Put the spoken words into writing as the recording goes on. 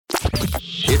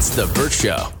It's The Burt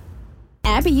Show.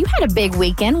 Abby, you had a big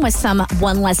weekend with some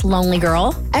One Less Lonely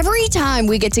Girl. Every time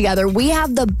we get together, we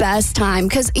have the best time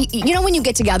because, you know, when you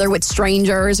get together with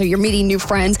strangers or you're meeting new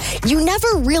friends, you never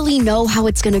really know how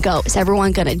it's going to go. Is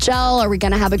everyone going to gel? Are we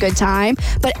going to have a good time?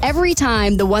 But every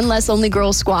time the One Less Lonely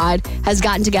Girl squad has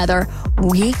gotten together,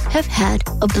 we have had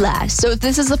a blast. So if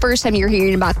this is the first time you're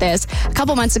hearing about this, a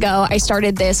couple months ago, I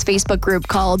started this Facebook group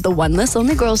called the One Less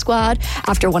Lonely Girl Squad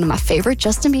after one of my favorite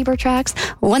Justin Bieber tracks,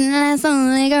 One Less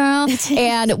Lonely Girl.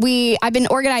 And I've been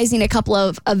organizing a couple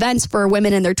of events for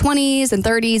women in their 20s and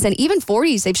 30s and even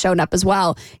 40s. They've shown up as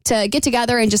well to get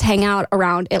together and just hang out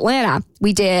around Atlanta.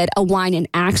 We did a wine and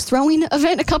axe throwing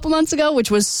event a couple months ago, which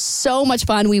was so much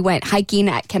fun. We went hiking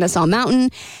at Kennesaw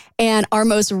Mountain. And our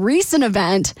most recent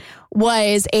event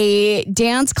was a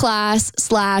dance class /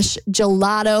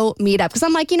 gelato meetup. Because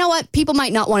I'm like, you know what? People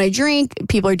might not want to drink.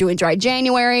 People are doing dry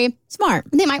January. Smart.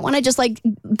 They might want to just like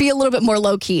be a little bit more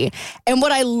low key. And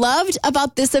what I loved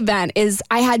about this event is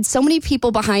I had so many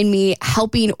people behind me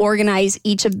helping organize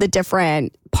each of the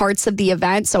different parts of the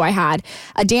event. So I had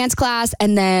a dance class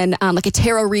and then like a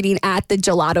tarot reading at the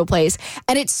gelato place.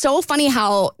 And it's so funny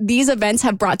how these events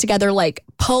have brought together like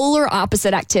polar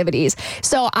opposite activities.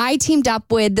 So I teamed up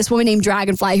with this woman named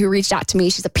Dragonfly who reached out to me.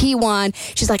 She's a P1.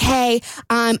 She's like, hey,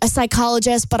 I'm a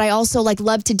psychologist, but I also like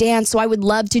love to dance. So I would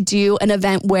love to do an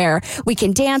event where we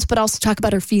can dance, but also talk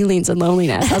about our feelings and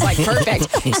loneliness. I was like,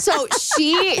 perfect. So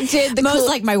she did the most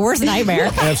like my worst nightmare.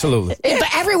 Absolutely.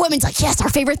 But every woman's like, yes, our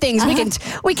favorite things.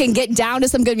 We can get down to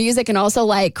some good music and also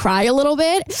like cry a little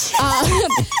bit.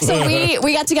 So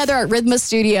we got together at Rhythma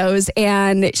Studios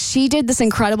and she did this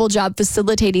incredible job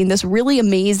facilitating this really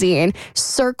amazing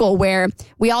circle where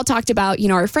we all talked about, you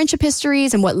know, our friendship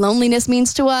histories and what loneliness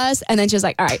means to us. And then she was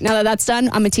like, all right, now that that's done,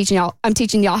 I'm teaching y'all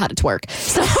how to twerk.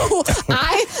 So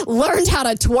I learned how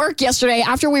to twerk yesterday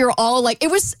after we were all like, it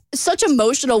was such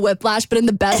emotional whiplash, but in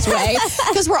the best way,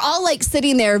 because we're all like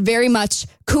sitting there very much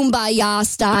kumbaya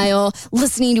style,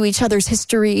 listening to each other's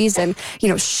histories and, you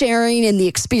know, sharing in the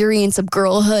experience of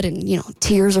girlhood and, you know,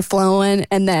 tears are flowing.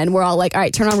 And then we're all like, all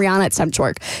right, turn on Rihanna, it's time to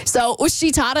twerk. So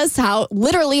she taught us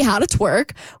literally how to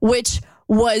twerk, which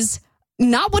was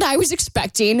not what I was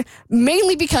expecting,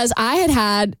 mainly because I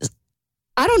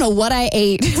don't know what I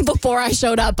ate before I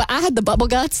showed up, but I had the bubble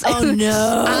guts. Oh,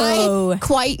 no. I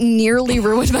quite nearly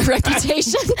ruined my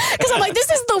reputation because I'm like, this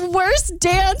is the worst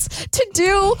dance to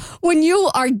do when you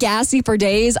are gassy for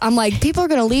days. I'm like, people are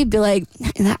going to leave, be like,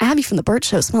 Abby from the Burt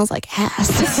Show smells like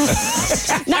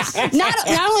ass.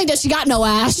 not only does she got no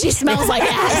ass, she smells like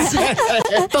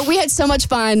ass. But we had so much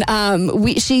fun.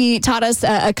 She taught us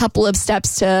a couple of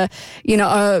steps to, you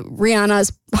know,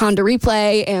 Rihanna's Honda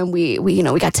Replay, and we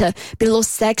got to be a little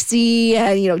sexy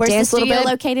and, you know, where's dance a little bit. Where's the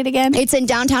studio located again? It's in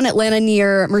downtown Atlanta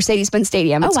near Mercedes-Benz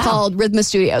Stadium. It's called Rhythma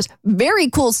Studios. Very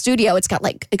cool studio. It's got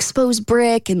like exposed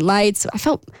brick and lights. I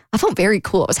felt very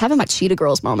cool. I was having my Cheetah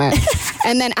Girls moment.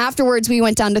 And then afterwards, we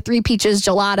went down to Three Peaches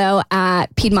Gelato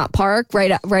at Piedmont Park,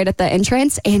 right at the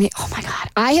entrance. And oh my God,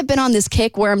 I have been on this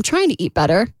kick where I'm trying to eat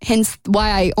better. Hence why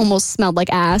I almost smelled like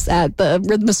ass at the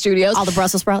Rhythma Studios. All the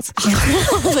Brussels sprouts.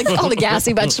 all the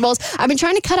gassy vegetables. I've been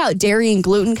trying to cut out dairy and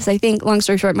gluten because I think, long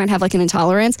story short, I might have like an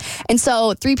intolerance. And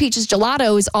so Three Peaches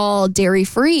Gelato is all dairy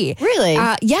free. Really?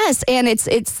 Yes. And it's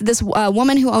this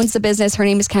woman who owns the business. Her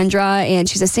name is Kendra, and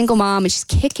she's a single mom, and she's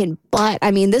kicking butt.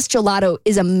 I mean, this gelato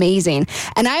is amazing.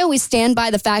 And I always stand by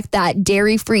the fact that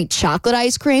dairy-free chocolate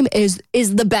ice cream is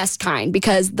the best kind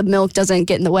because the milk doesn't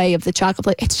get in the way of the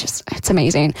chocolate. It's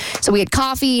amazing. So we had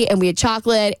coffee and we had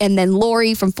chocolate, and then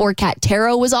Lori from 4Cat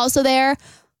Tarot was also there.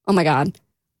 Oh my God.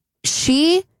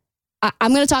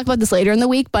 I'm going to talk about this later in the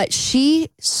week, but she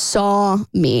saw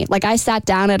me. Like, I sat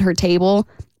down at her table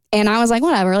and I was like,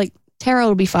 whatever, like, Tara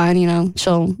will be fine, you know,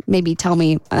 she'll maybe tell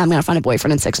me I'm going to find a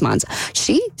boyfriend in 6 months.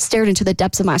 She stared into the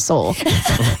depths of my soul.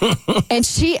 And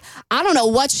I don't know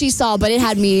what she saw, but it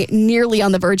had me nearly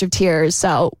on the verge of tears.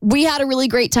 So we had a really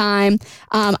great time.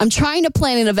 I'm trying to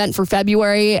plan an event for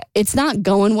February. It's not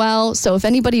going well. So if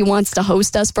anybody wants to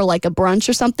host us for like a brunch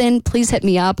or something, please hit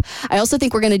me up. I also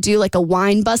think we're going to do like a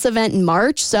wine bus event in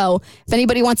March. So if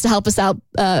anybody wants to help us out,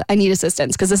 I need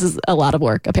assistance because this is a lot of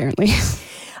work, apparently.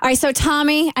 All right, so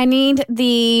Tommy, I need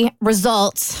the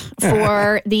results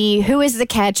for the Who is the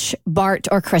Catch, Bart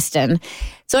or Kristin.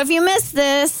 So if you missed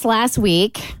this last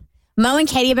week, Mo and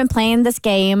Katie have been playing this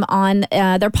game on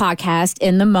their podcast,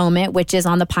 In the Moment, which is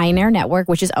on the Pioneer Network,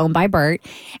 which is owned by Bert.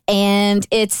 And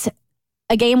it's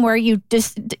a game where you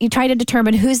try to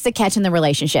determine who's the catch in the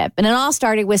relationship. And it all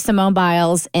started with Simone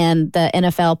Biles and the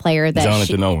NFL player that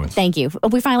Jonathan Owens. Thank you.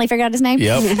 We finally figured out his name?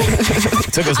 Yep.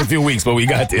 It took us a few weeks, but we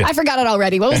got there. I forgot it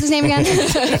already. What was his name again?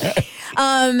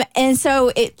 And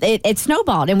so it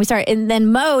snowballed, and and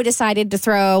then Mo decided to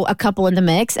throw a couple in the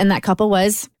mix, and that couple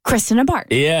was Kristin and Bart.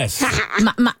 Yes.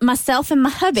 Myself and my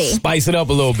hubby. Spice it up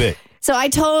a little bit. So I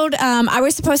told, I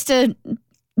was supposed to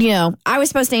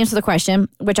answer the question,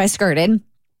 which I skirted.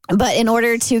 But in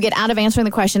order to get out of answering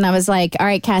the question, I was like, all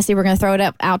right, Cassie, we're going to throw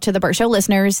it out to the Burt Show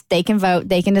listeners. They can vote.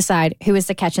 They can decide who is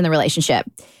the catch in the relationship.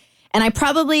 And I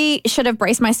probably should have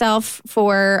braced myself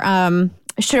for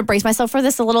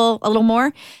this a little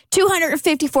more.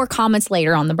 254 comments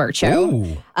later on the Burt Show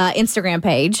Instagram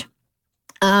page.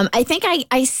 I think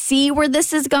I see where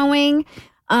this is going.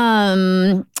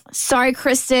 Sorry,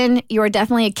 Kristin, you are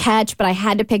definitely a catch, but I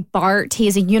had to pick Bart. He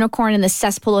is a unicorn in the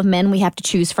cesspool of men we have to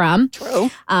choose from. True.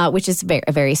 Which is very,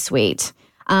 very sweet.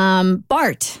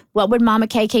 Bart, what would Mama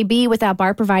KK be without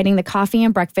Bart providing the coffee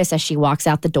and breakfast as she walks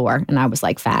out the door? And I was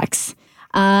like, facts.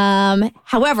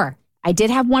 However, I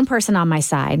did have one person on my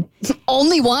side.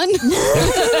 Only one?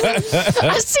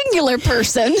 A singular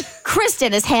person.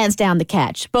 Kristin is hands down the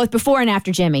catch, both before and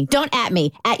after Jimmy. Don't at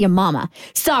me, at your mama.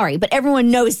 Sorry, but everyone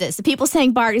knows this. The people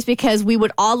saying Bart is because we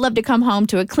would all love to come home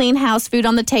to a clean house, food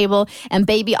on the table, and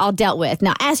baby all dealt with.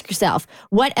 Now ask yourself,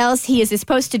 what else he is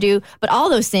supposed to do but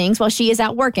all those things while she is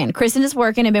out working? Kristin is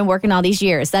working and been working all these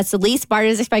years. That's the least Bart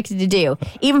is expected to do.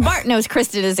 Even Bart knows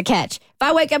Kristin is a catch. If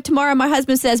I wake up tomorrow and my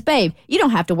husband says, babe, you don't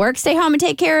have to work, stay home and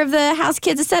take care of the house,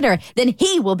 kids, etc., then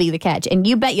he will be the catch. And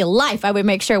you bet your life I would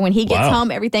make sure when he gets home,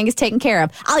 everything is taken care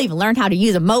of. I'll even learn how to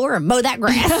use a mower and mow that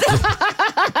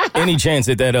grass. Any chance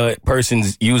that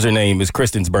person's username is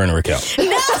Kristin's burner account? No.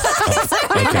 That's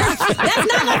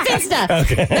not my Finsta.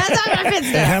 Okay. That's not my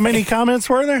Finsta. And how many comments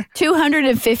were there?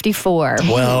 254.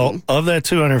 Well, of that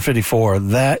 254,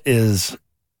 that is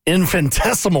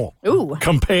infinitesimal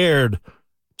compared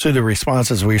to the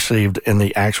responses we received in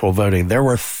the actual voting. There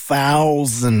were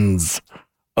thousands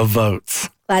of votes.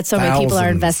 Glad so many people are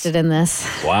invested in this.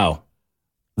 Wow.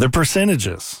 The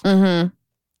percentages. Mm-hmm.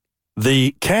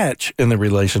 The catch in the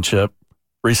relationship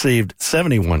received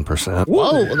 71%.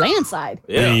 Whoa, landslide.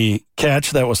 The catch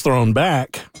that was thrown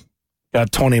back got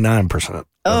 29%.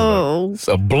 Oh. It's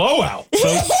a blowout. So,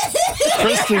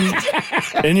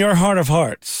 Kristin, in your heart of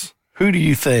hearts, who do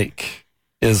you think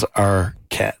is our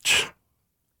catch?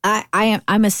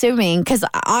 I'm assuming, because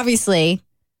obviously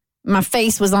my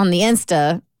face was on the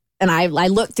Insta and I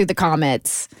looked through the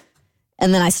comments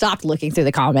and then I stopped looking through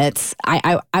the comments.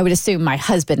 I would assume my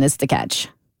husband is the catch.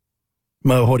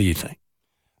 Mo, what do you think?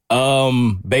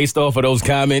 Based off of those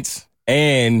comments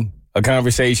and a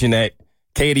conversation that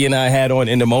Katie and I had on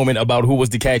in the moment about who was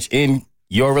the catch in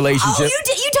your relationship.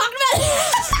 Oh, you talked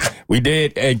about it? We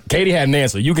did. And Katie had an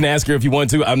answer. You can ask her if you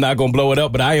want to. I'm not going to blow it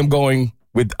up, but I am going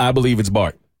with, I believe it's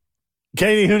Bart.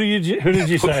 Katie, who did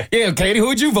you say? Yeah, Katie, who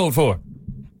would you vote for?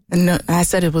 No, I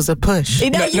said it was a push.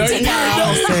 No, you did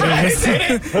not.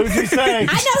 Who did you say? I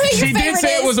know who your She favorite did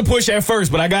say is. it was a push at first,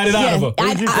 but I got it out of her. Who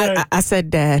did you say? I said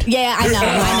Dad. Yeah, I know.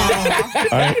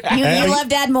 All right. You love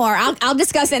Dad more. I'll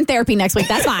discuss it in therapy next week.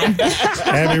 That's fine.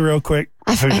 Abby, real quick.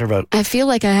 Who's your vote? I feel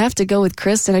like I have to go with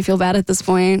Kristin. I feel bad at this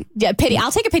point. Yeah, pity.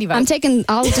 I'll take a pity vote.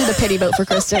 I'll do the pity vote for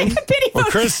Kristin. Pity Well,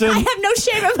 vote. Kristin- I have no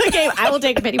shame in the game. I will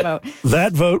take a pity vote.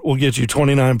 That vote will get you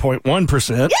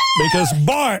 29.1% because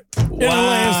Bart in a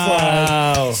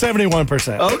landslide,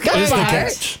 71%. Okay. Is the Bart.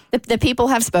 catch. The people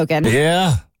have spoken.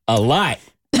 Yeah, a lot.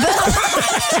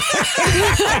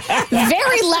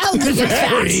 Very loudly, in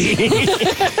fact.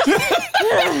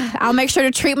 I'll make sure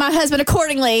to treat my husband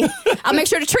accordingly. I'll make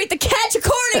sure to treat the catch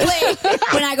accordingly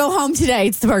when I go home today.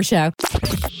 It's the Burt Show.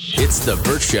 It's the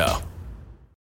Burt Show.